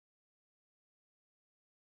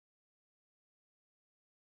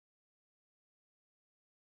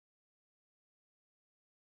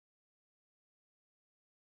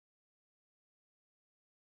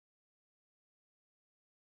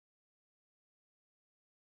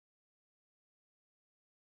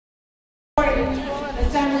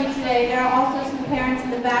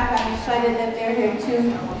the back. I'm excited that they're here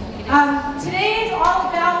too. Today is all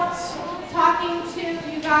about talking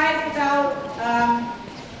to you guys about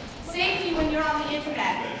safety when you're on the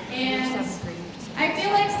internet. And I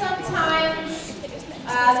feel like sometimes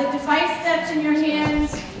the device that's in your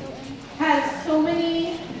hands has so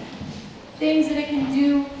many things that it can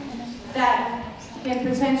do that can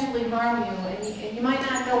potentially harm you, and you might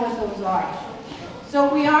not know what those are.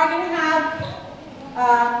 So we are going to have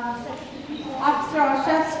Officer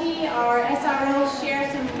Olszewski, our SRO,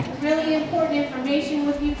 share some really important information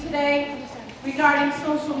with you today regarding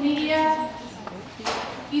social media.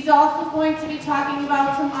 He's also going to be talking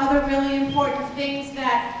about some other really important things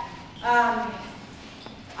that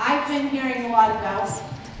I've been hearing a lot about,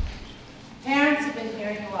 parents have been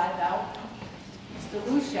hearing a lot about, Mr.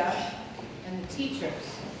 Lucia, and the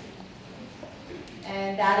teachers,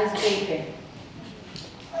 and that is vaping.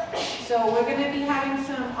 So we're going to be having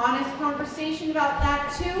some honest conversation about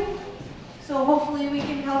that too, so hopefully we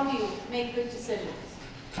can help you make good decisions.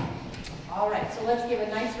 All right, so let's give a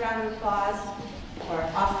nice round of applause for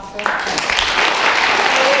Officer.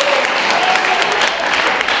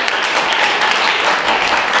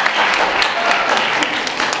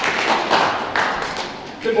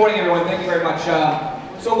 Good morning, everyone. Thank you very much.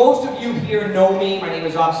 So most of you here know me. My name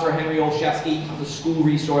is Officer Henry Olszewski. I'm the School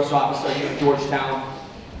Resource Officer here at Georgetown.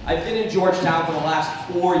 I've been in Georgetown for the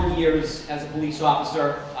last 4 years as a police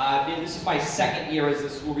officer. This is my second year as a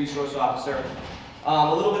School Resource Officer.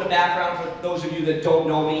 A little bit of background for those of you that don't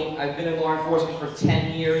know me. I've been in law enforcement for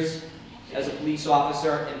 10 years as a police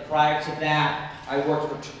officer, and prior to that, I worked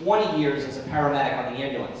for 20 years as a paramedic on the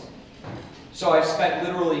ambulance. So I've spent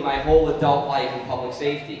literally my whole adult life in public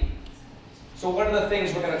safety. So one of the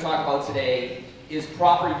things we're going to talk about today is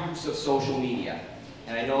proper use of social media.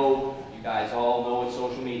 And I know you guys all know what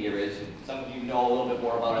social media is, and some of you know a little bit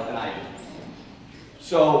more about it than I do.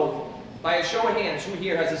 So, by a show of hands, who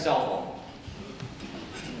here has a cell phone?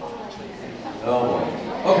 Oh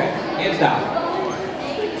boy. Okay, hands down.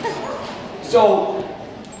 So,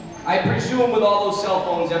 I presume with all those cell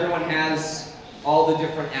phones, everyone has all the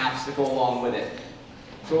different apps that go along with it.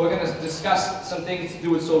 So we're going to discuss some things to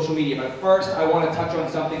do with social media, but first I want to touch on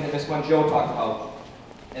something that Ms. Mongeau talked about,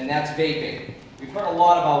 and that's vaping. We've heard a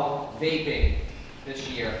lot about vaping this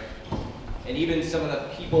year, and even some of the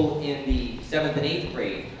people in the 7th and 8th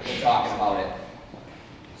grade have been talking about it.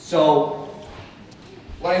 So,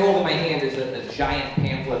 what I hold in my hand is a giant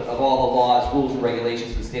pamphlet of all the laws, rules, and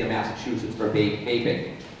regulations of the state of Massachusetts for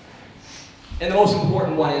vaping. And the most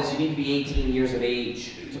important one is you need to be 18 years of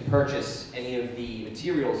age to purchase any of the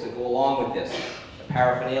materials that go along with this, the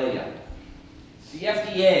paraphernalia. The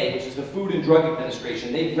FDA, which is the Food and Drug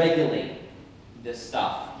Administration, they regulate this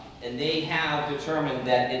stuff. And they have determined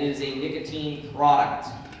that it is a nicotine product,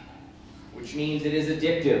 which means it is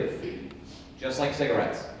addictive, just like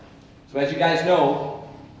cigarettes. So as you guys know,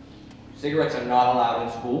 cigarettes are not allowed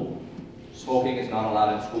in school. Smoking is not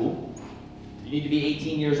allowed in school. You need to be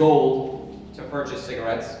 18 years old to purchase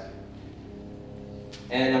cigarettes.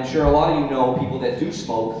 And I'm sure a lot of you know people that do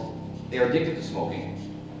smoke, they're addicted to smoking.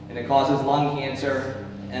 And it causes lung cancer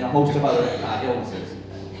and a host of other illnesses.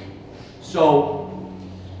 So,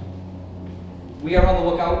 we are on the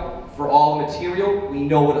lookout for all the material. We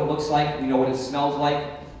know what it looks like, we know what it smells like,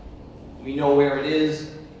 we know where it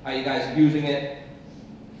is, how you guys are using it.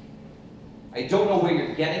 I don't know where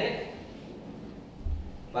you're getting it,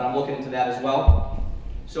 but I'm looking into that as well.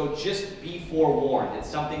 So just be forewarned. It's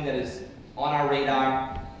something that is on our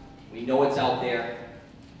radar. We know it's out there.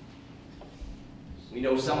 We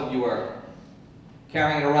know some of you are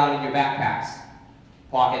carrying it around in your backpacks,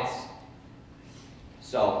 pockets.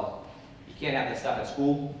 So you can't have this stuff at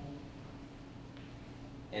school.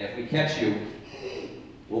 And if we catch you,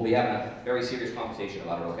 we'll be having a very serious conversation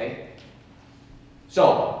about it, okay?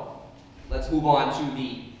 So let's move on to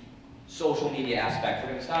the social media aspect.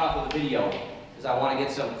 We're going to start off with a video, because I want to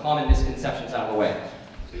get some common misconceptions out of the way.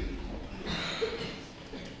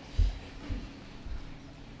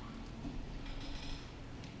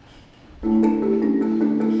 Can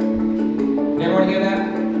everyone hear that?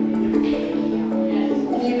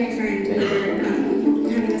 Me and my friend, we were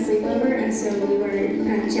having a sleepover, and so we were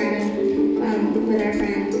chatting with our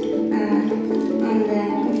friend on the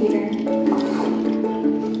computer.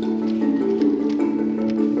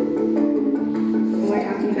 We're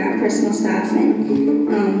talking about personal stuff and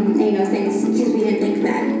you know, things, because we didn't think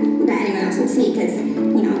that anyone else would see, because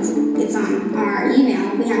you know it's on our email.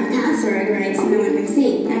 We have a password, right, so no one can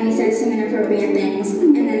see. And we said some inappropriate things,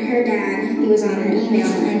 and then her dad, he was on her email,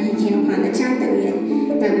 and he came upon the chat that we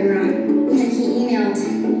were on, and he emailed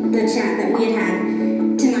the chat that we had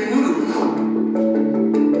to my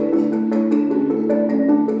mom.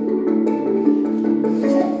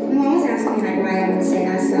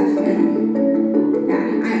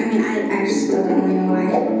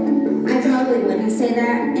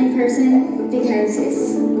 person because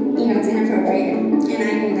it's, it's inappropriate, and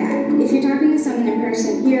I knew that. If you're talking to someone in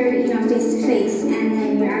person, you're, face to face, and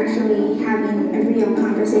then you're actually having a real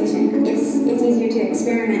conversation. It's easier to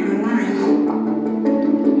experiment online.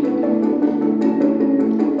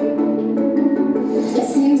 It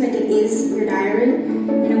seems like it is your diary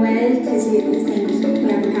in a way, because you think you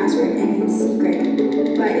have the password and it's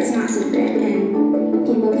secret, but it's not secret, and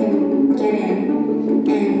people can get in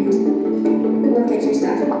and look at your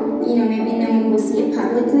stuff. Maybe no one will see it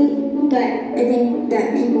publicly, but I think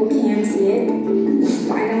that people can see it.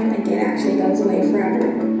 I don't think it actually goes away forever.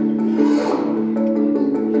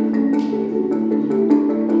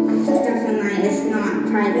 Stuff online is not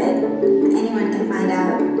private. Anyone can find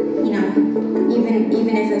out,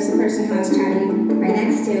 even if it's the person who I was chatting right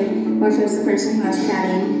next to, or if it's the person who I was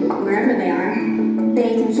chatting wherever they are,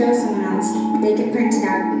 they can show someone else. They can print it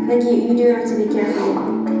out. Like, you do have to be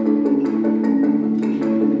careful.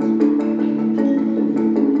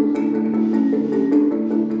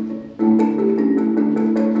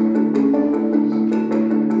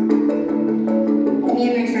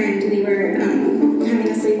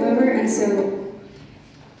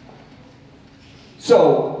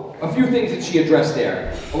 So, a few things that she addressed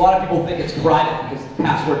there. A lot of people think it's private because it's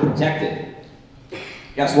password protected.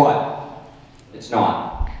 Guess what? It's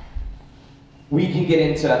not. We can get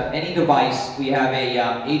into any device. We have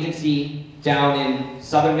a agency down in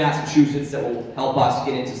southern Massachusetts that will help us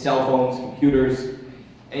get into cell phones, computers,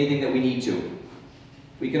 anything that we need to.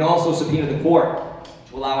 We can also subpoena the court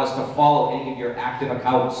to allow us to follow any of your active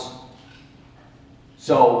accounts.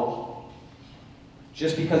 So,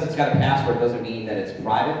 just because it's got a password doesn't mean that it's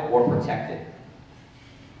private or protected.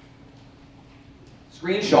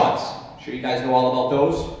 Screenshots. I'm sure you guys know all about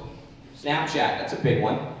those. Snapchat, that's a big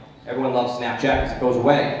one. Everyone loves Snapchat because it goes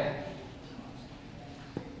away.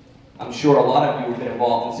 I'm sure a lot of you have been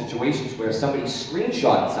involved in situations where somebody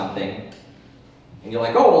screenshotted something, and you're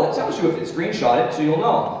like, oh, well, it tells you if it's screenshotted, so you'll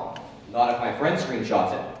know. Not if my friend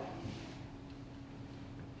screenshots it.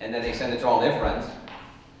 And then they send it to all their friends.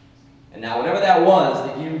 And now whatever that was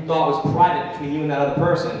that you thought was private between you and that other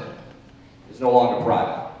person is no longer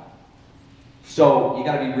private. So you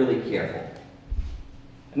got to be really careful.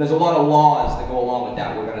 And there's a lot of laws that go along with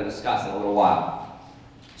that we're going to discuss in a little while.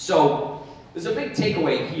 So there's a big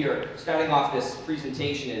takeaway here, starting off this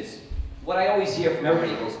presentation, is what I always hear from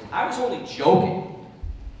everybody goes, I was only joking.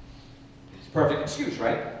 It's a perfect excuse,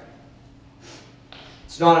 right?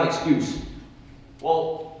 It's not an excuse.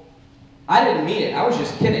 Well, I didn't mean it. I was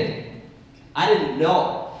just kidding. I didn't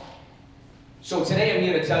know. So today I'm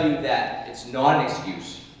here to tell you that it's not an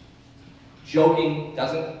excuse. Joking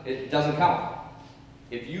doesn't count.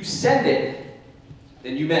 If you send it,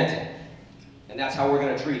 then you meant it. And that's how we're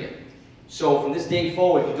going to treat it. So from this day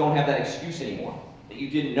forward, you don't have that excuse anymore, that you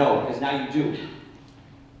didn't know, because now you do.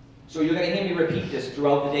 So you're going to hear me repeat this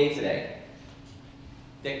throughout the day today.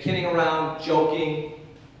 That kidding around, joking,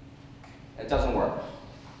 that doesn't work.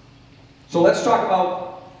 So let's talk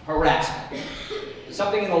about harassment. There's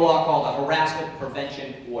something in the law called a harassment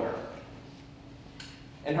prevention order.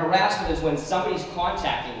 And harassment is when somebody's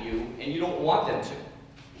contacting you and you don't want them to.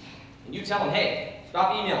 And you tell them, hey,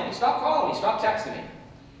 stop emailing me, stop calling me, stop texting me.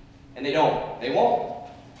 And they don't. They won't.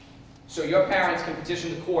 So your parents can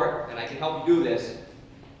petition the court, and I can help you do this,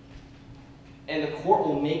 and the court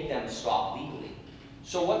will make them stop legally.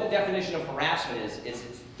 So what the definition of harassment is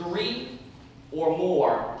it's 3 or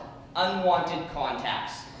more unwanted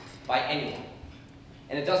contacts by anyone.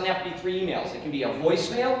 And it doesn't have to be 3 emails. It can be a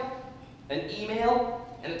voicemail, an email,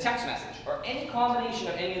 and a text message, or any combination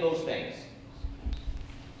of any of those things.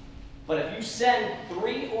 But if you send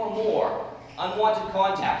 3 or more unwanted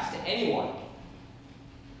contacts to anyone,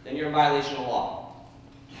 then you're in violation of the law.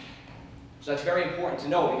 So that's very important to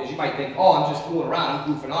know, because you might think, oh, I'm just fooling around,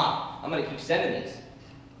 I'm goofing off. I'm going to keep sending these.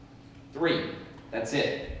 3, that's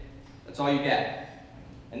it. That's all you get.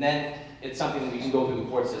 And then it's something that we can go through the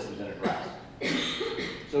court systems and address.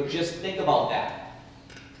 So just think about that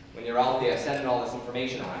when you're out there sending all this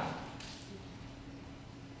information around.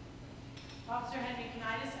 Officer Henry, can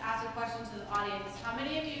I just ask a question to the audience? How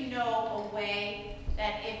many of you know a way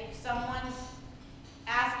that if someone's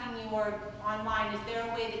asking you or online, is there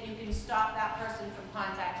a way that you can stop that person from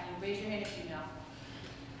contacting you? Raise your hand if you know.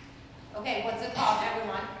 Okay, what's it called,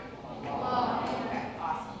 everyone? Okay,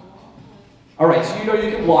 awesome. All right, so you know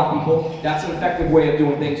you can block people. That's an effective way of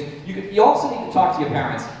doing things. You also need to talk to your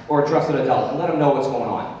parents or a trusted adult and let them know what's going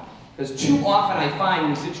on. Because too often I find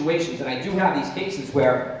in these situations, and I do have these cases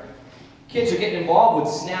where kids are getting involved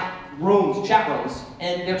with snap rooms, chat rooms,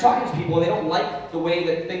 and they're talking to people and they don't like the way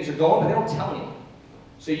that things are going, but they don't tell anyone.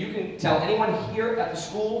 So you can tell anyone here at the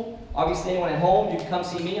school, obviously anyone at home, you can come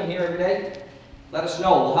see me, I'm here every day. Let us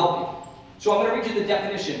know, we'll help you. So I'm going to read you the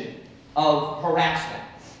definition of harassment,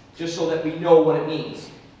 just so that we know what it means.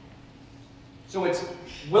 So it's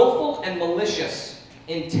willful and malicious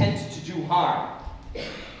intent to do harm.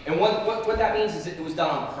 And what that means is it was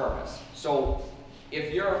done on purpose. So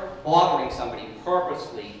if you're bothering somebody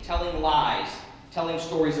purposely, telling lies, telling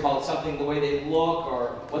stories about something, the way they look,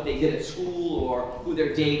 or what they did at school, or who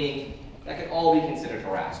they're dating, that can all be considered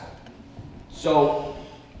harassment. So,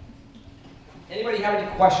 anybody have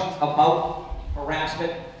any questions about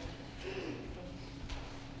harassment?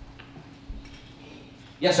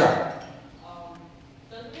 Yes, sir.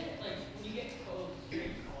 Doesn't it, like, when you get close,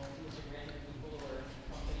 straight calls to random people or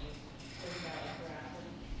companies, isn't that like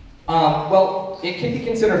harassment? Well, it can be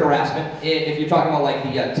considered harassment. If you're talking about like the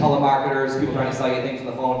telemarketers, people trying to sell you things on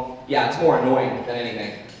the phone, yeah, it's more annoying than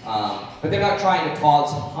anything. But they're not trying to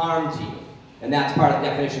cause harm to you. And that's part of the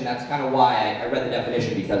definition. That's kind of why I read the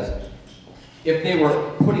definition, because if they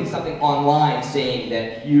were putting something online saying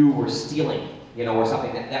that you were stealing, you know, or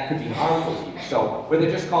something, that could be harmful to you. So, where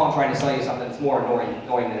they're just calling trying to sell you something, it's more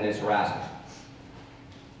annoying than it is harassment.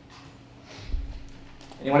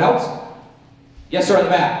 Anyone else? Yes, sir, in the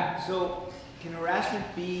back. So, can harassment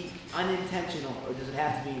be unintentional, or does it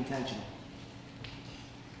have to be intentional?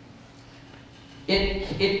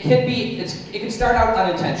 It can be, it can start out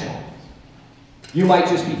unintentional. You might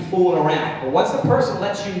just be fooling around. But once the person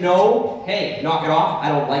lets you know, hey, knock it off, I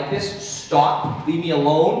don't like this, stop, leave me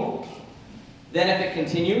alone, then if it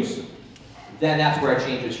continues, then that's where it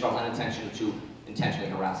changes from unintentional to intentionally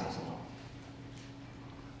harassing someone.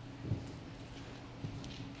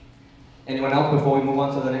 Anyone else before we move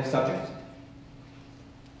on to the next subject?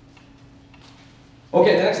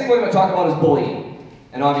 Okay, the next thing we're going to talk about is bullying.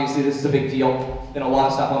 And obviously this is a big deal. There's been a lot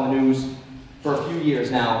of stuff on the news for a few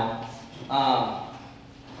years now. I'm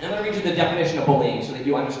going to read you the definition of bullying so that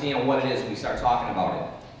you understand what it is when we start talking about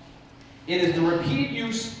it. It is the repeated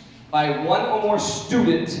use by one or more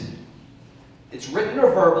student. It's written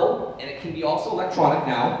or verbal, and it can be also electronic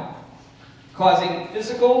now, causing a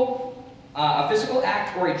physical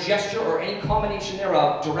act or a gesture or any combination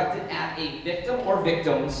thereof directed at a victim or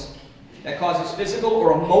victims that causes physical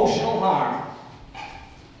or emotional harm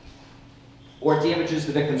or damages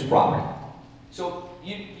the victim's property. So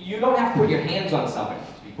you don't have to put your hands on somebody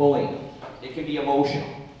to be bullying. It can be emotional.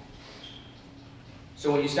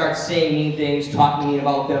 So when you start saying mean things, talking mean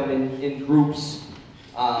about them in groups,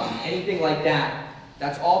 anything like that,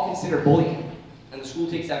 that's all considered bullying. And the school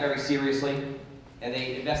takes that very seriously, and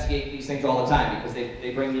they investigate these things all the time because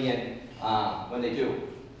they bring me in when they do.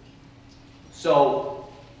 So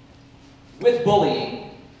with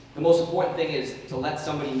bullying, the most important thing is to let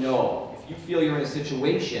somebody know. If you feel you're in a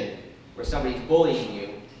situation where somebody's bullying you,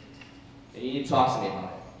 then you need to talk to somebody about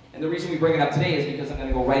it. And the reason we bring it up today is because I'm going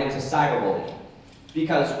to go right into cyberbullying.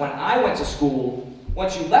 Because when I went to school,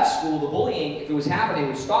 once you left school, the bullying, if it was happening,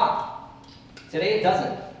 would stop. Today it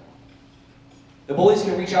doesn't. The bullies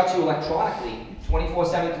can reach out to you electronically, 24/7,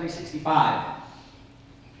 365.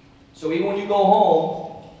 So even when you go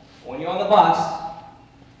home, when you're on the bus,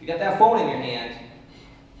 you got that phone in your hand,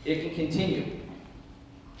 it can continue.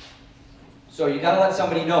 So you got to let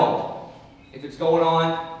somebody know. If it's going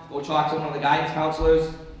on, go talk to one of the guidance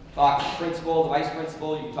counselors, talk to the principal, the vice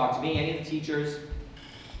principal, you can talk to me, any of the teachers.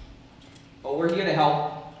 But we're here to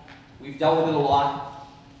help. We've dealt with it a lot.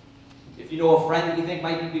 If you know a friend that you think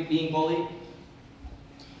might be being bullied,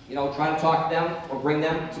 you know, try to talk to them or bring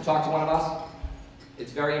them to talk to one of us.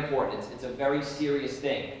 It's very important. It's a very serious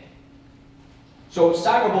thing. So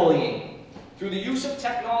cyberbullying, through the use of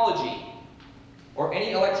technology or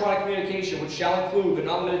any electronic communication which shall include but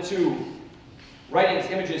not limited to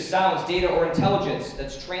writings, images, sounds, data, or intelligence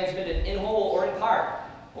that's transmitted in whole or in part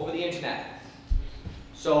over the internet.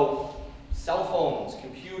 So cell phones,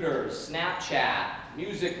 computers, Snapchat,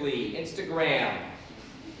 Musical.ly, Instagram,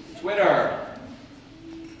 Twitter.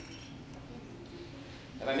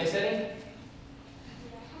 Have I missed any?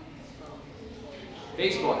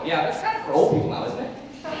 Facebook. Yeah, that's kind of for old people now, isn't it?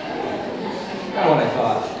 Kind of what I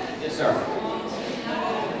thought. Yes, sir.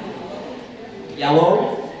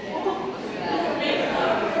 Yellow?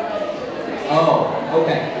 Oh,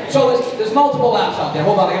 okay. So there's multiple apps out there.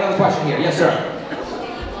 Hold on, I got another question here. Yes, sir.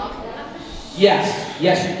 Yes,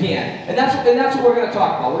 yes, you can. And that's what we're going to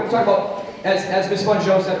talk about. We're going to talk about, as Ms.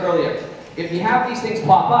 Mongeau said earlier, if you have these things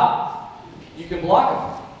pop up, you can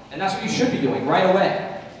block them. And that's what you should be doing right away.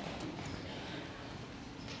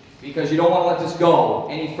 Because you don't want to let this go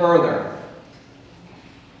any further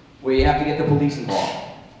where you have to get the police involved.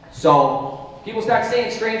 So People start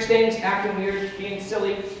saying strange things, acting weird, being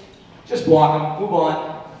silly, just block them, move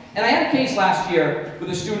on. And I had a case last year with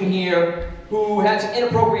a student here who had some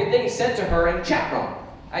inappropriate things said to her in a chat room.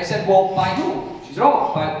 I said, well, by who? She said,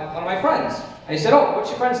 oh, by one of my friends. I said, oh, what's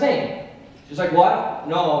your friend's name? She's like, well, I don't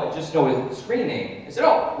know, I just know his screen name. I said,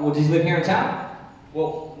 oh, well, does he live here in town?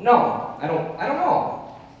 Well, no, I don't know.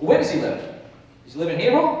 Well, where does he live? Does he live in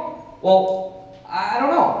Haverhill? Well, I don't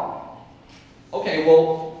know. Okay,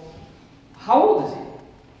 well, how old is he?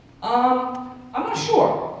 I'm not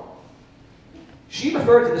sure. She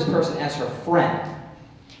referred to this person as her friend.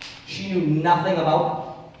 She knew nothing about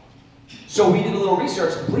them. So we did a little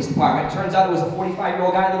research at the police department. It turns out it was a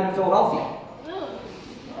 45-year-old guy living in Philadelphia.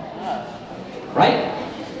 Right?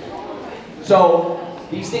 So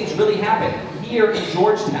these things really happen here in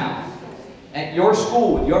Georgetown, at your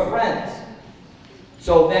school, with your friends.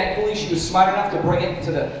 So thankfully she was smart enough to bring it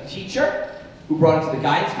to the teacher, who brought it to the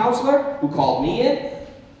guidance counselor, who called me in,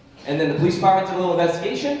 and then the police department did a little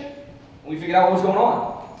investigation, and we figured out what was going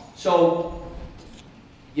on. So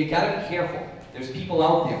you gotta be careful. There's people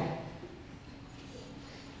out there.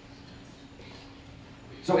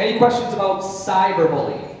 So any questions about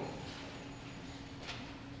cyberbullying?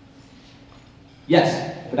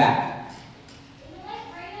 Yes, the back. Is it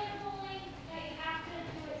like regular bullying that you have to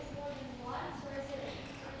do it more than once, or is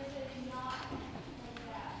it not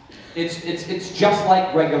like that? It's just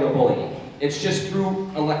like regular bullying. It's just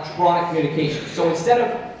through electronic communication. So instead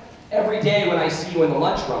of every day when I see you in the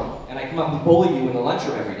lunchroom, and I come up and bully you in the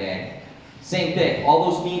lunchroom every day, same thing.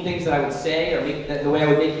 All those mean things that I would say, or the way I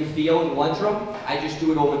would make you feel in the lunchroom, I just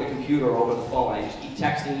do it over the computer or over the phone. I just keep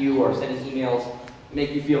texting you or sending emails,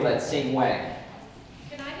 make you feel that same way.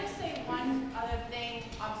 Can I just say one other thing,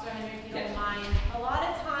 Officer Henry, if you don't mind? A lot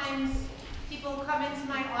of times, people come into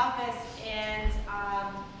my office and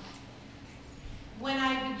when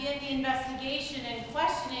I begin the investigation and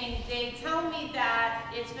questioning, they tell me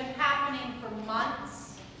that it's been happening for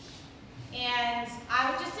months. And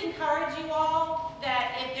I would just encourage you all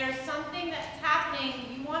that if there's something that's happening,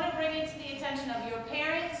 you want to bring it to the attention of your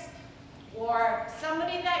parents or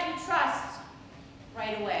somebody that you trust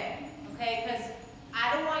right away, okay? Because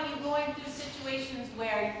I don't want you going through situations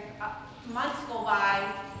where months go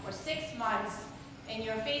by or 6 months and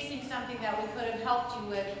you're facing something that we could have helped you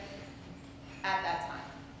with at that time,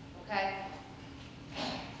 okay?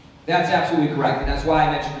 That's absolutely correct, and that's why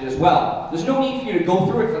I mentioned it as well. There's no need for you to go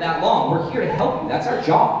through it for that long. We're here to help you. That's our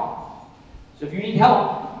job. So if you need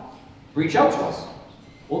help, reach out to us.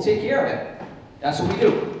 We'll take care of it. That's what we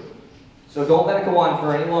do. So don't let it go on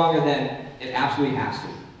for any longer than it absolutely has to.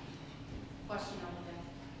 Question over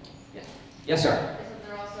there. Yes, yes sir. Isn't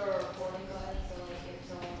there also a reporting button, so like if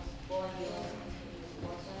someone's bullying you, someone can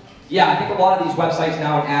report them? Yeah, I think a lot of these websites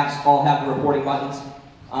now and apps all have the reporting buttons.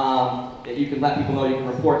 That you can let people know. You can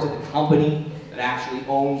report to the company that actually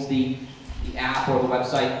owns the app or the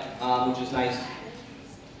website, which is nice.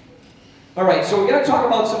 All right, so we're going to talk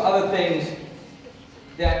about some other things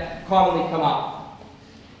that commonly come up.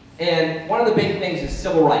 And one of the big things is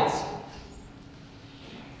civil rights.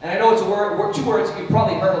 And I know it's a word, two words that you've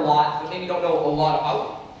probably heard a lot, but maybe don't know a lot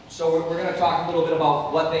about. So we're going to talk a little bit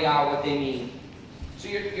about what they are, what they mean. So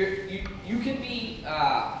you can be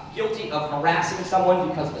guilty of harassing someone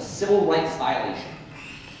because of a civil rights violation.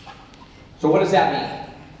 So what does that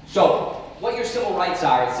mean? So what your civil rights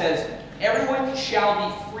are, it says, everyone shall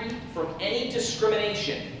be free from any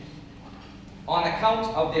discrimination on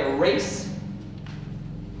account of their race,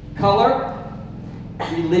 color,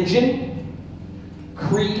 religion,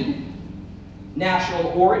 creed, national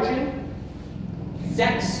origin,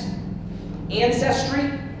 sex,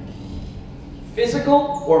 ancestry,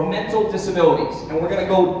 physical or mental disabilities. And we're going to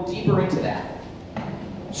go deeper into that.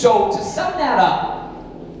 So to sum that up,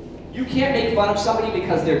 you can't make fun of somebody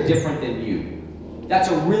because they're different than you. That's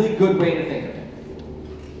a really good way to think of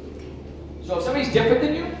it. So if somebody's different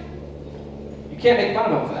than you, you can't make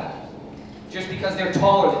fun of them for that. Just because they're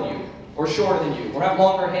taller than you, or shorter than you, or have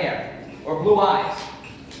longer hair, or blue eyes.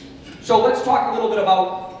 So let's talk a little bit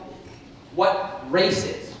about what race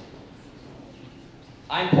is.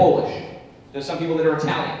 I'm Polish. There's some people that are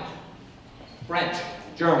Italian, French,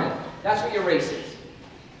 German. That's what your race is.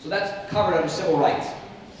 So that's covered under civil rights.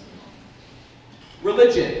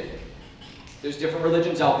 Religion. There's different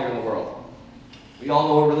religions out there in the world. We all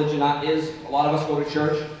know what religion is. A lot of us go to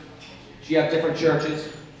church. So you have different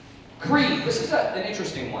churches. Creed. This is an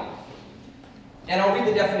interesting one. And I'll read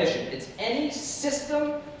the definition. It's any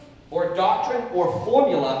system or doctrine or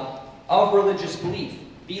formula of religious belief.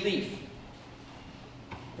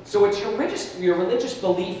 So it's your religious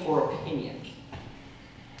belief or opinion.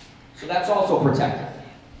 So that's also protected.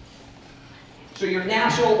 So your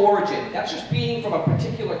national origin, that's just being from a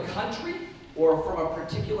particular country or from a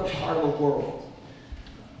particular part of the world.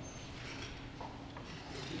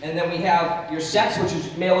 And then we have your sex, which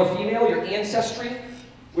is male or female, your ancestry,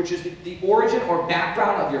 which is the origin or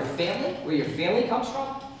background of your family, where your family comes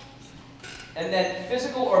from. And then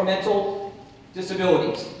physical or mental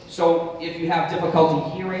disabilities. So if you have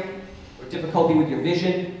difficulty hearing, or difficulty with your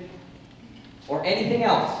vision, or anything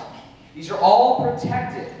else, these are all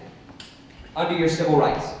protected under your civil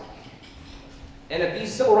rights. And if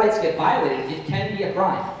these civil rights get violated, it can be a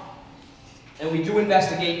crime. And we do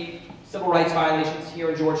investigate civil rights violations here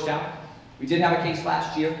in Georgetown. We did have a case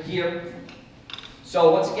last year here.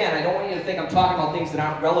 So once again, I don't want you to think I'm talking about things that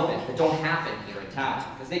aren't relevant, that don't happen here in town,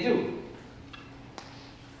 because they do.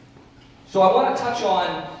 So I want to touch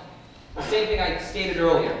on the same thing I stated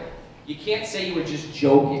earlier. You can't say you were just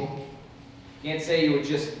joking. You can't say you were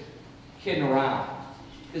just kidding around.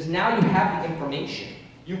 Because now you have the information.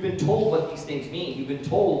 You've been told what these things mean. You've been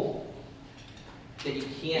told that you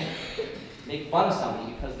can't make fun of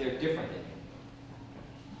somebody because they're different than you.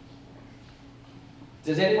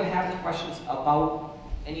 Does anyone have any questions about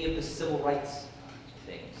any of the civil rights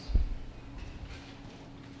things?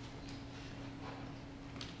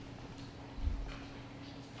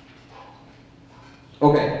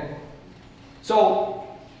 Okay. So,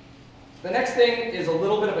 the next thing is a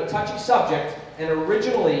little bit of a touchy subject, and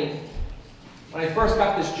originally, when I first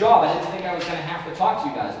got this job, I didn't think I was going to have to talk to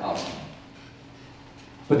you guys about it.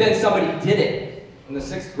 But then somebody did it in the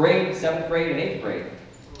 6th grade, 7th grade, and 8th grade.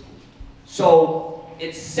 So,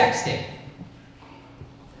 it's sexting.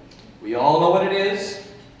 We all know what it is,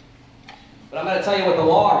 but I'm going to tell you what the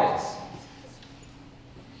law is.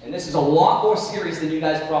 And this is a lot more serious than you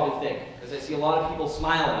guys probably think, because I see a lot of people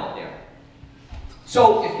smiling out there.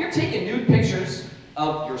 So, if you're taking nude pictures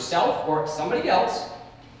of yourself or somebody else,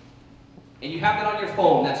 and you have that on your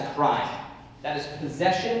phone, that's a crime. That is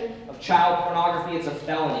possession of child pornography. It's a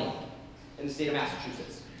felony in the state of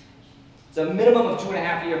Massachusetts. It's a minimum of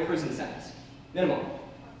 2.5-year prison sentence. Minimum.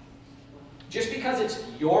 Just because it's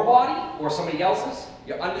your body or somebody else's,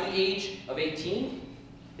 you're under the age of 18,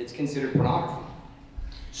 it's considered pornography.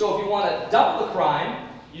 So if you want to double the crime,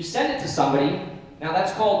 you send it to somebody. Now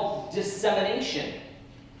that's called dissemination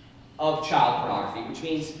of child pornography, which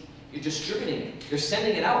means you're distributing it. You're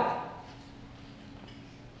sending it out.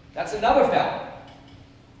 That's another felony.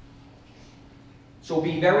 So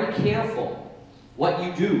be very careful what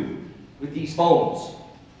you do with these phones,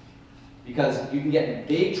 because you can get in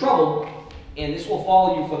big trouble, and this will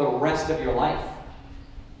follow you for the rest of your life.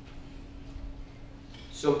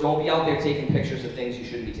 So don't be out there taking pictures of things you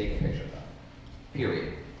shouldn't be taking pictures of.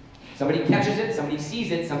 Period. Somebody catches it, somebody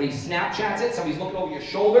sees it, somebody Snapchats it, somebody's looking over your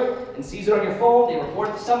shoulder and sees it on your phone, they report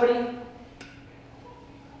it to somebody.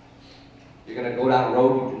 You're going to go down a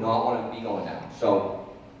road you do not want to be going down. So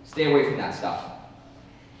stay away from that stuff.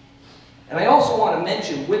 And I also want to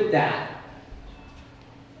mention with that,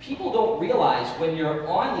 people don't realize when you're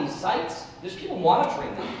on these sites, there's people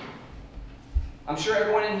monitoring them. I'm sure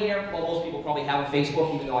everyone in here, well, most people probably have a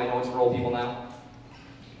Facebook, even though I know it's for old people now.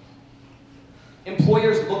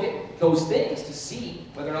 Employers look at those things to see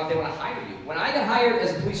whether or not they want to hire you. When I got hired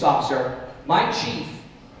as a police officer, my chief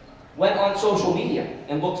went on social media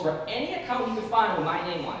and looked for any account he could find with my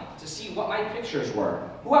name on it to see what my pictures were,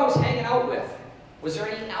 who I was hanging out with. Was there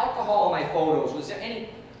any alcohol in my photos? Was there any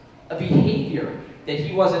behavior that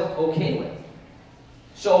he wasn't okay with?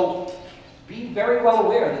 So be very well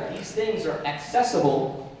aware that these things are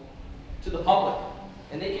accessible to the public,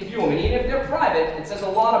 and they can view them. And even if they're private, it says a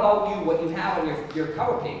lot about you, what you have on your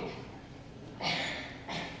cover page.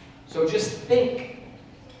 So just think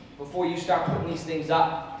before you start putting these things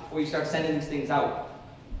up, before you start sending these things out,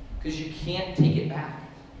 because you can't take it back.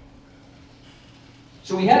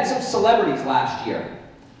 So we had some celebrities last year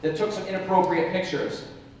that took some inappropriate pictures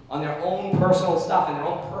on their own personal stuff in their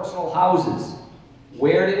own personal houses.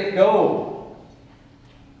 Where did it go?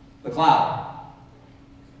 The cloud.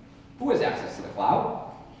 Who has access to the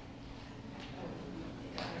cloud?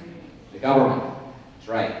 The government. That's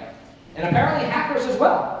right. And apparently hackers as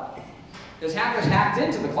well. Because hackers hacked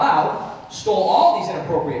into the cloud, stole all these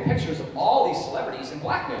inappropriate pictures of all these celebrities and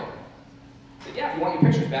blackmailed them. Said, yeah, if you want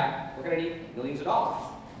your pictures back, we're going to need millions of dollars.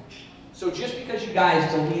 So just because you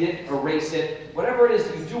guys delete it, erase it, whatever it is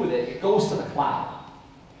that you do with it, it goes to the cloud.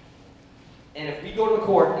 And if we go to the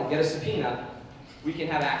court and get a subpoena, we can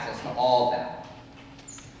have access to all of that.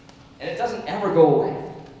 And it doesn't ever go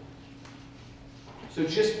away. So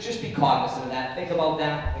just be cognizant of that. Think about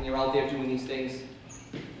that when you're out there doing these things.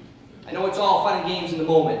 I know it's all fun and games in the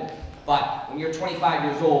moment, but when you're 25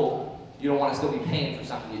 years old, you don't want to still be paying for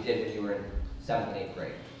something you did when you were in 7th and 8th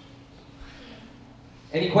grade.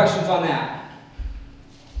 Any questions on that?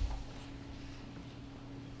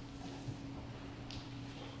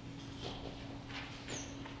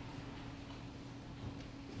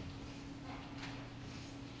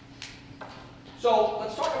 So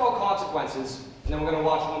let's talk about consequences, and then we're going to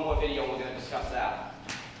watch one more video and we're going to discuss that.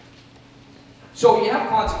 So you have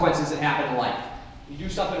consequences that happen in life. You do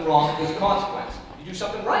something wrong, there's a consequence. You do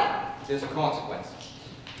something right, there's a consequence.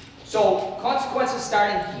 So consequences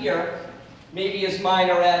starting here, maybe as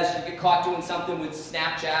minor as you get caught doing something with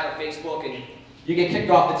Snapchat or Facebook and you get kicked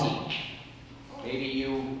off the team. Maybe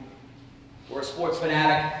you were a sports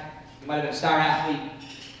fanatic, you might have been a star athlete.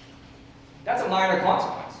 That's a minor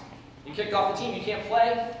consequence. You kicked off the team, you can't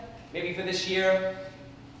play, maybe for this year,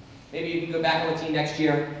 maybe you can go back on the team next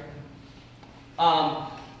year.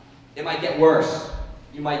 It might get worse.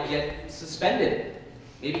 You might get suspended,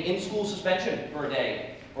 maybe in-school suspension for a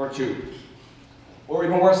day or two. Or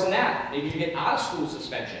even worse than that, maybe you get out-of-school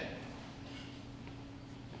suspension.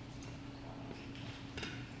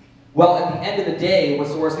 Well, at the end of the day,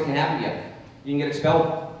 what's the worst that can happen to you? You can get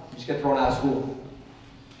expelled, you just get thrown out of school.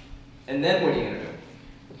 And then what are you going to do?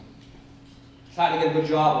 It's hard to get a good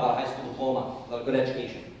job without a high school diploma, without a good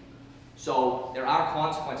education. So there are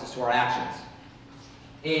consequences to our actions.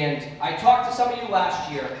 And I talked to some of you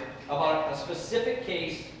last year about a specific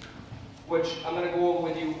case, which I'm going to go over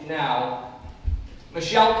with you now.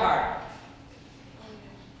 Michelle Carter.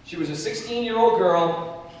 She was a 16-year-old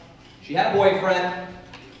girl. She had a boyfriend.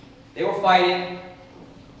 They were fighting.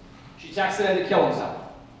 She texted him to kill himself.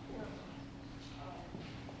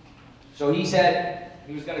 So he said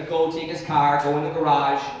he was going to go take his car, go in the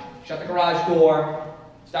garage, shut the garage door,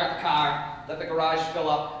 start the car, let the garage fill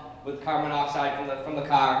up with carbon monoxide from the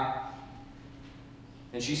car.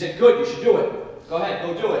 And she said, good, you should do it. Go ahead,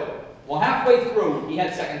 go do it. Well, halfway through, he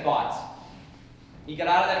had second thoughts. He got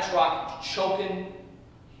out of that truck, choking,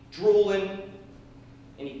 drooling,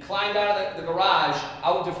 and he climbed out of the garage,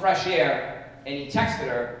 out into fresh air, and he texted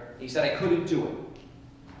her. He said, I couldn't do it.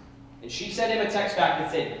 And she sent him a text back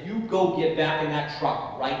that said, you go get back in that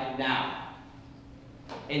truck right now.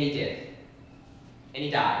 And he did. And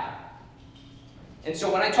he died. And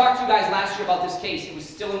so when I talked to you guys last year about this case, it was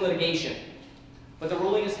still in litigation. But the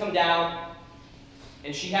ruling has come down,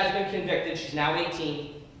 and she has been convicted. She's now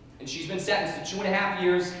 18, and she's been sentenced to 2.5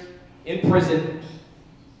 years in prison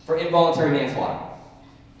for involuntary manslaughter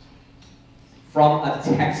from a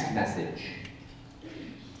text message.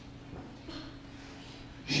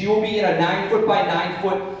 She will be in a 9-foot by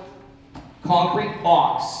 9-foot concrete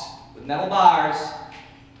box with metal bars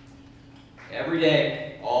every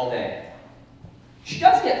day, all day. She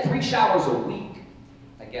does get 3 showers a week,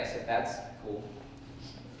 I guess, if that's cool.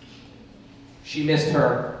 She missed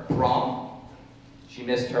her prom. She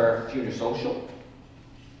missed her junior social.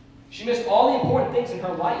 She missed all the important things in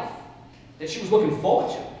her life that she was looking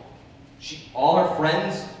forward to. All her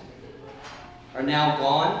friends are now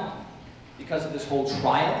gone because of this whole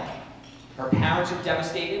trial. Her parents are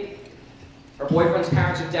devastated. Her boyfriend's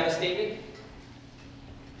parents are devastated.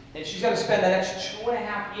 And she's got to spend the next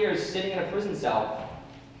 2.5 years sitting in a prison cell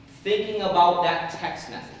thinking about that text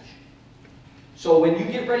message. So when you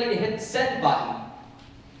get ready to hit the send button,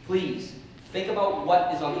 please think about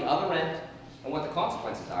what is on the other end and what the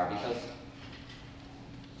consequences are, because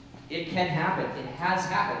it can happen. It has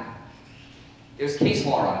happened. There's case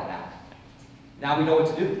law on it now. Now we know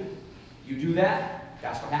what to do. You do that,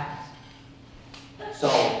 that's what happens. So,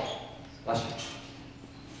 bless you.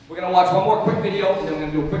 We're going to watch one more quick video, and then we're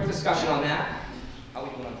going to do a quick discussion on that. How are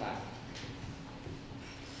we doing on time?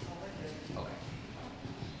 Okay.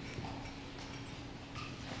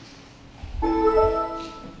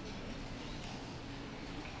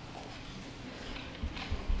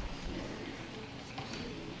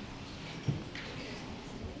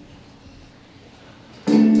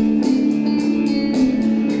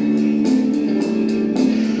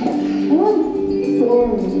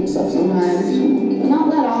 Forums and stuff sometimes. Not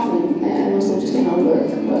that often. I mostly just get on work,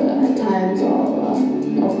 but at times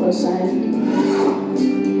I'll put a sign.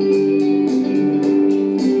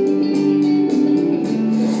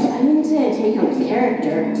 I wouldn't say I take on a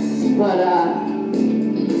character, but I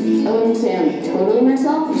wouldn't say I'm totally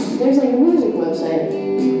myself. There's like a music website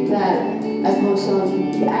that I post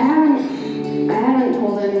on. I haven't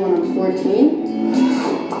told anyone I'm 14.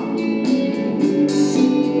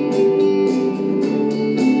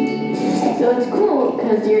 So it's cool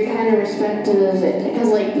because you're kind of respected as it, because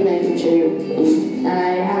like, you know, you can show your age, and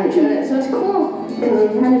I haven't showed it. So it's cool because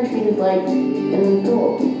I'm kind of treated like an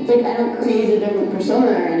adult. Like, I don't create a different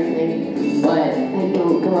persona or anything, but I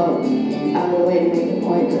don't go out of the way to make the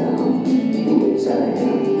point that people each other, you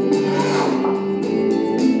know.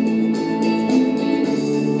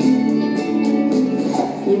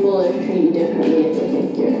 People are treating you differently if they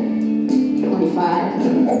think you're 25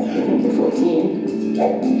 and they think you're 14.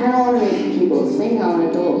 I don't want to make people think I'm an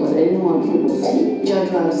adult, but I didn't want people to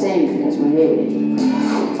judge what I'm saying because of my age.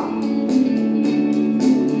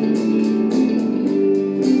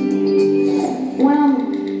 When I'm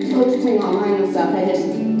posting online and stuff, I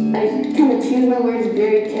kind of choose my words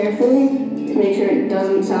very carefully to make sure it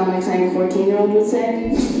doesn't sound like something a 14-year-old would say.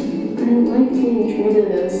 I don't like being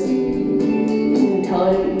treated as an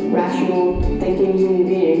intelligent, rational, thinking human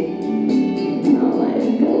being. Not like a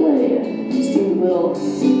stupid little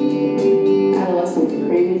adolescent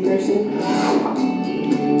crazy person.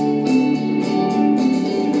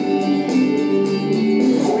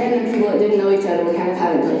 Random people that didn't know each other were kind of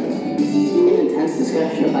having like an intense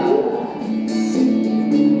discussion about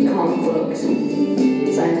comic books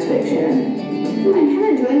and science fiction. I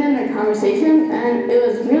kind of joined in their conversation, and it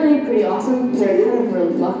was really pretty awesome. They're kind of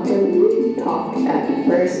reluctant to talk at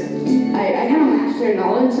first. I kind of matched their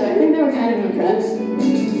knowledge, so I think they were kind of impressed. In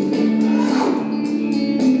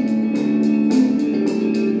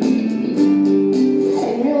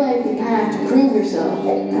real life, you kind of have to prove yourself. I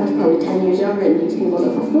was probably 10 years younger than these people.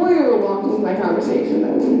 If a 4-year-old walked into my conversation, I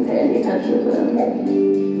wouldn't pay any attention to them.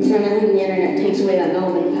 And I think the internet takes away that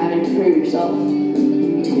element of having to prove yourself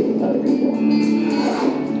to other people.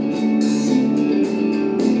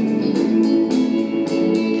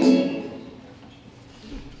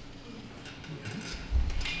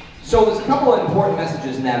 So there's a couple of important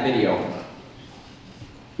messages in that video.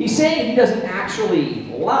 He's saying he doesn't actually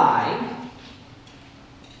lie.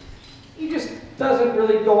 He just doesn't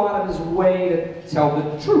really go out of his way to tell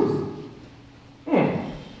the truth.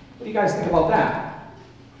 What do you guys think about that?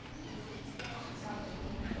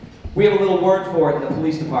 We have a little word for it in the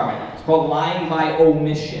police department. It's called lying by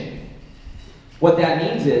omission. What that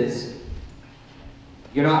means is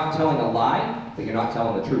you're not telling a lie, but you're not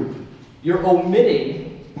telling the truth. You're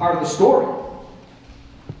omitting part of the story.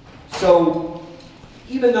 So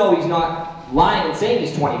even though he's not lying and saying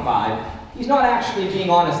he's 25, he's not actually being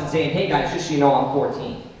honest and saying, hey guys, just so you know, I'm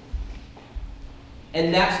 14.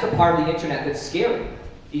 And that's the part of the internet that's scary.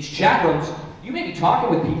 These chat rooms, you may be talking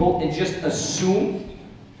with people and just assume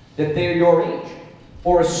that they're your age,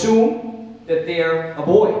 or assume that they're a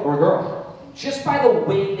boy or a girl, just by the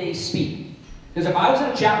way they speak. Because if I was in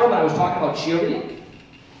a chat room and I was talking about cheerleading,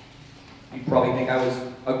 you'd probably think I was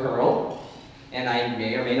a girl, and I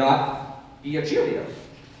may or may not be a cheerleader.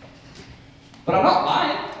 But I'm not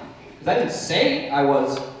lying, because I didn't say I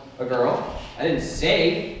was a girl. I didn't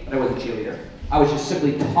say that I was a cheerleader. I was just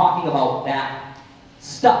simply talking about that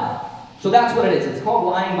stuff. So that's what it is. It's called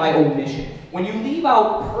lying by omission. When you leave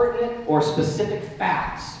out pertinent or specific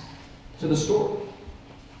facts to the story.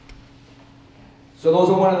 So those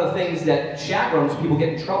are one of the things that chat rooms, people get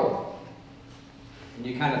in trouble. And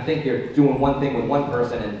you kind of think you're doing one thing with one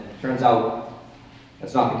person, and it turns out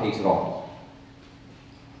that's not the case at all.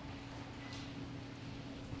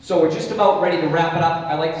 So we're just about ready to wrap it up.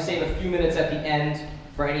 I'd like to save a few minutes at the end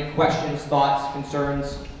for any questions, thoughts,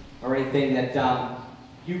 concerns, or anything that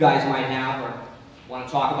you guys might have or want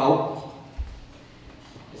to talk about.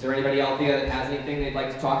 Is there anybody out there that has anything they'd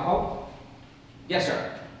like to talk about? Yes,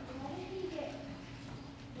 sir.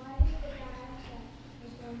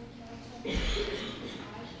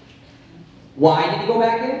 Why did he go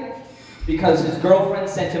back in? Because his girlfriend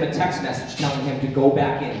sent him a text message telling him to go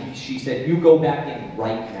back in. She said, you go back in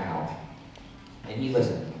right now. And he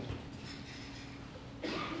listened.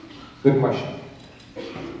 Good question.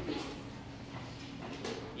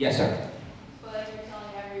 Yes, sir. But you're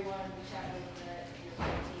telling everyone in the chat room that you're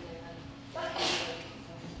 14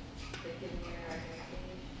 and then they give me your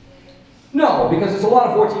identity. No, because there's a lot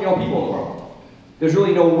of 14-year-old people in the world. There's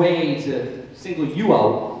really no way to single you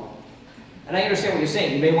out. And I understand what you're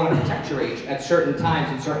saying. You may want to protect your age at certain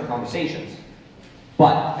times in certain conversations.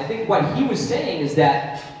 But I think what he was saying is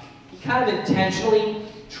that he kind of intentionally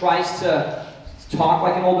tries to talk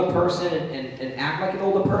like an older person and act like an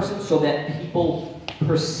older person so that people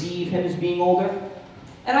perceive him as being older.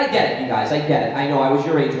 And I get it, you guys. I get it. I know I was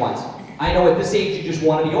your age once. I know at this age you just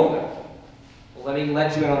want to be older. Well, let me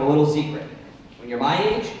let you in on a little secret. When you're my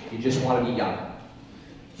age, you just want to be younger.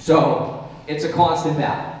 So it's a constant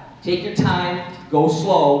battle. Take your time, go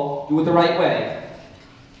slow, do it the right way.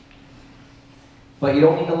 But you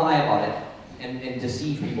don't need to lie about it and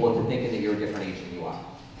deceive people into thinking that you're a different age than you are.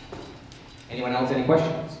 Anyone else, any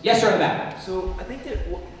questions? Yes, sir, in the back. So I think that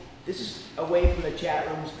this is away from the chat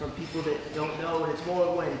rooms, from people that don't know, and it's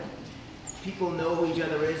more when people know who each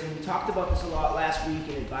other is. And we talked about this a lot last week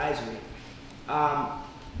in advisory.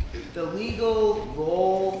 the legal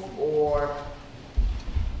role or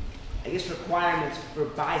I guess requirements for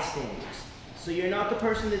bystanders. So you're not the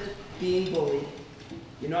person that's being bullied,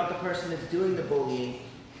 you're not the person that's doing the bullying,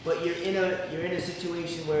 but you're in a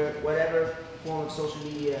situation where whatever form of social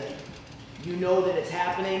media, you know that it's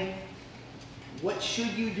happening. What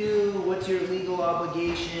should you do? What's your legal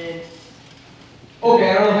obligation?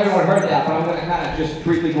 Okay, I don't know if anyone heard that, but I'm going to kind of just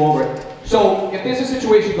briefly go over it. So, if there's a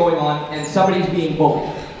situation going on and somebody's being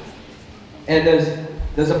bullied, and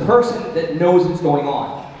there's a person that knows what's going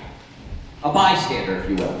on, a bystander, if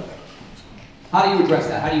you will, how do you address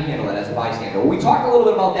that? How do you handle that as a bystander? Well, we talked a little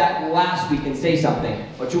bit about that last week in Say Something,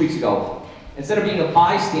 or 2 weeks ago. Instead of being a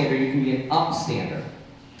bystander, you can be an upstander,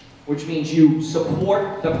 which means you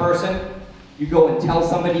support the person, you go and tell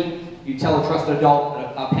somebody, you tell a trusted adult,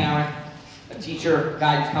 a parent, a teacher,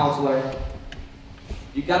 guidance counselor.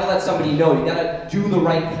 You gotta let somebody know, you gotta do the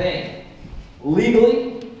right thing.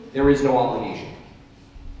 Legally, there is no obligation.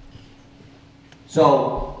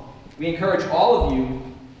 So, we encourage all of you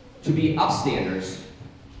to be upstanders,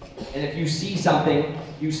 and if you see something,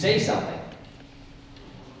 you say something.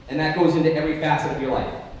 And that goes into every facet of your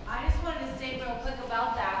life. I just wanted to say real quick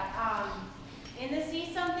about that. In the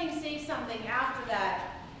see something, say something after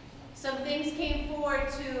that, some things came forward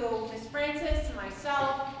to Ms. Francis and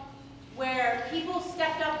myself where people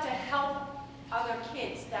stepped up to help other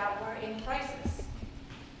kids that were in crisis.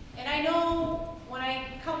 And I know when I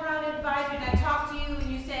come around to advisory and I talk to you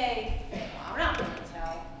and you say, well, I'm not going to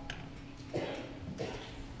tell.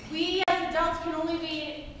 We as adults can only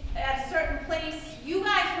be at a certain place. You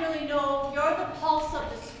guys really know, you're the pulse of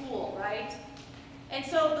the school, right? And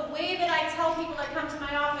so the way that I tell people that come to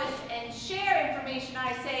my office and share information,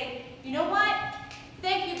 I say, you know what?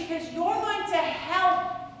 Thank you, because you're going to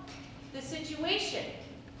help the situation.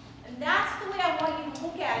 And that's the way I want you to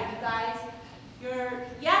look at it, you guys.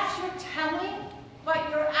 Yes, you're telling, but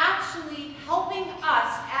you're actually helping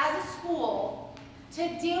us as a school to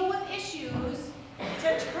deal with issues,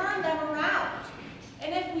 to turn them around.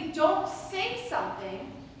 And if we don't say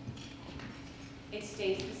something, it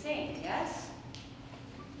stays the same, yes?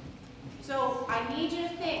 So I need you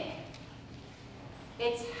to think,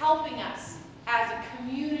 it's helping us as a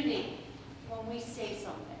community when we say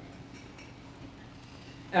something.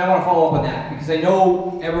 And I want to follow up on that, because I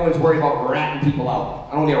know everyone's worried about ratting people out.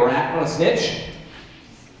 I don't want to be a rat, I want to snitch.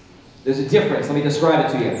 There's a difference, let me describe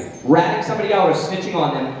it to you. Ratting somebody out or snitching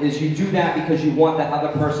on them is you do that because you want that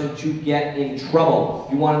other person to get in trouble.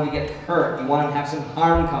 You want them to get hurt. You want them to have some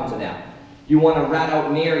harm come to them. You want to rat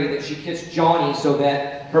out Mary that she kissed Johnny so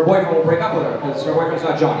that her boyfriend will break up with her, because her boyfriend's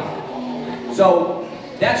not Johnny. So,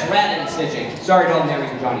 that's ratting and snitching. Sorry to all the Marys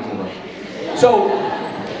and Johnnies in the room. So,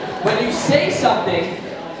 when you say something,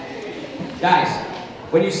 guys,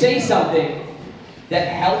 when you say something that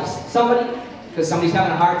helps somebody, because somebody's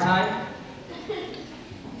having a hard time,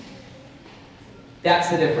 that's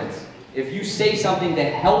the difference. If you say something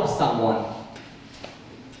that helps someone,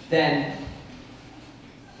 then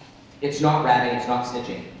it's not ratting, it's not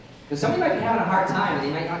snitching. Because somebody might be having a hard time and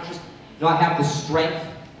they might not have the strength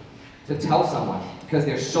to tell someone because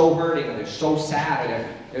they're so hurting or they're so sad or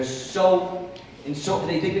they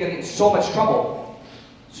think they're gonna get in so much trouble.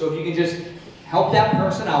 So if you can just help that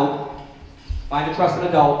person out, find a trusted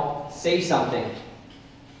adult, say something,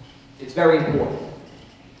 it's very important.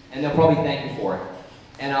 And they'll probably thank you for it.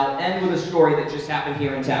 And I'll end with a story that just happened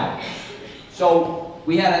here in town. So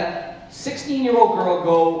we had a 16-year-old girl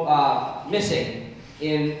go missing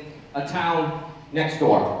in a town next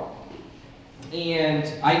door. And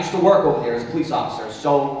I used to work over there as a police officer.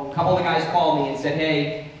 So a couple of the guys called me and said,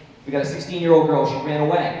 hey, we got a 16-year-old girl, she ran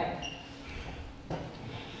away.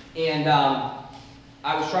 And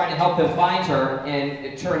I was trying to help them find her, and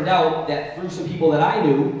it turned out that through some people that I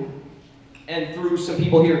knew, and through some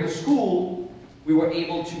people here at the school, we were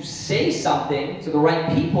able to say something to the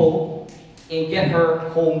right people and get her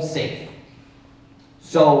home safe.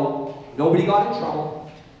 So nobody got in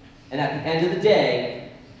trouble, and at the end of the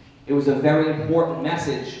day, it was a very important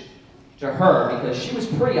message to her because she was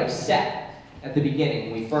pretty upset at the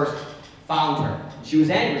beginning when we first found her. She was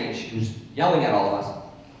angry and she was yelling at all of us.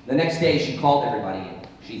 The next day she called everybody and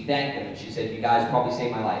she thanked them and she said, you guys probably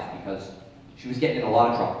saved my life, because she was getting in a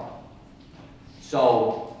lot of trouble.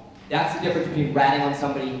 So that's the difference between ratting on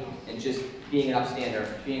somebody and just being an upstander,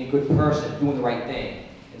 being a good person, doing the right thing,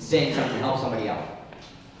 and saying something to help somebody out.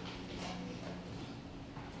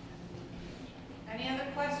 Any other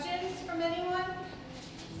questions from anyone?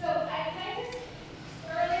 So I just,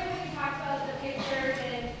 earlier when you talked about the pictures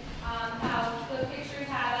and how the pictures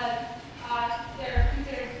have they're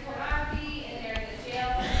considered pornography and there's a jail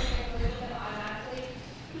sentence if we put them automatically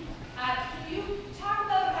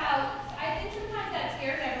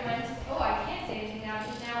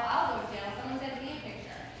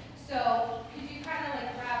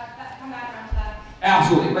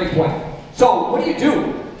great point. So, what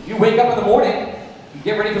do? You wake up in the morning, you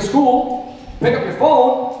get ready for school, pick up your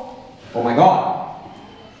phone, oh my God,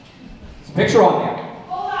 there's a picture on there.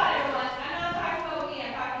 Hold on, everyone. I'm not talking about me,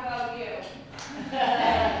 I'm talking about you.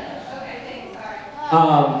 Okay, thanks,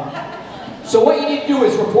 sorry. So what you need to do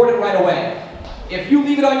is report it right away. If you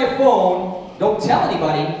leave it on your phone, don't tell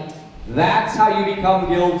anybody, that's how you become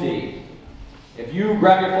guilty. If you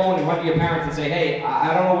grab your phone and run to your parents and say, hey,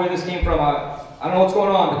 I don't know where this came from, I don't know what's going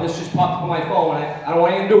on, but this just popped up on my phone, and I don't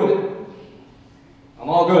want anything to do with it. I'm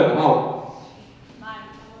all good, I'm out.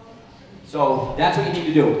 So that's what you need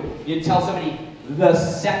to do. You tell somebody the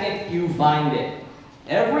second you find it.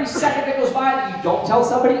 Every second that goes by that you don't tell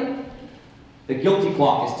somebody, the guilty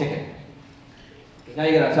clock is ticking. Because now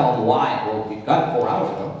you gotta tell them why. Well, we got it 4 hours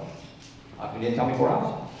ago. How come you didn't tell me 4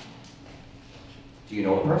 hours? Do you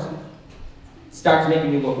know the person? It starts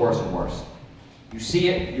making you look worse and worse. You see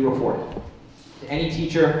it, you report it. To any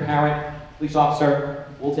teacher, parent, police officer,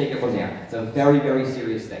 we'll take it from there. It's a very, very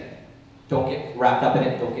serious thing. Don't get wrapped up in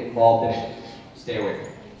it, don't get involved in it. Stay away from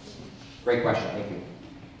it. Great question, thank you.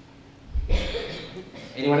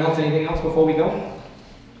 Anyone else, anything else before we go? All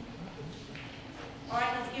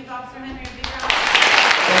right, let's give Officer Henry a big round.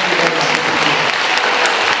 Thank you very much.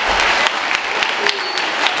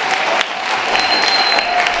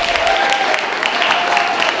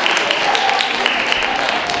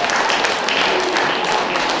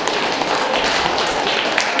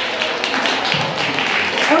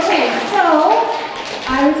 Okay, so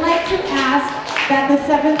I would like to ask that the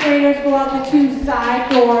 7th graders go out the 2 side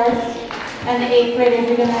doors and the 8th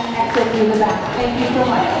graders are going to exit through the back. Thank you so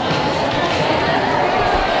much.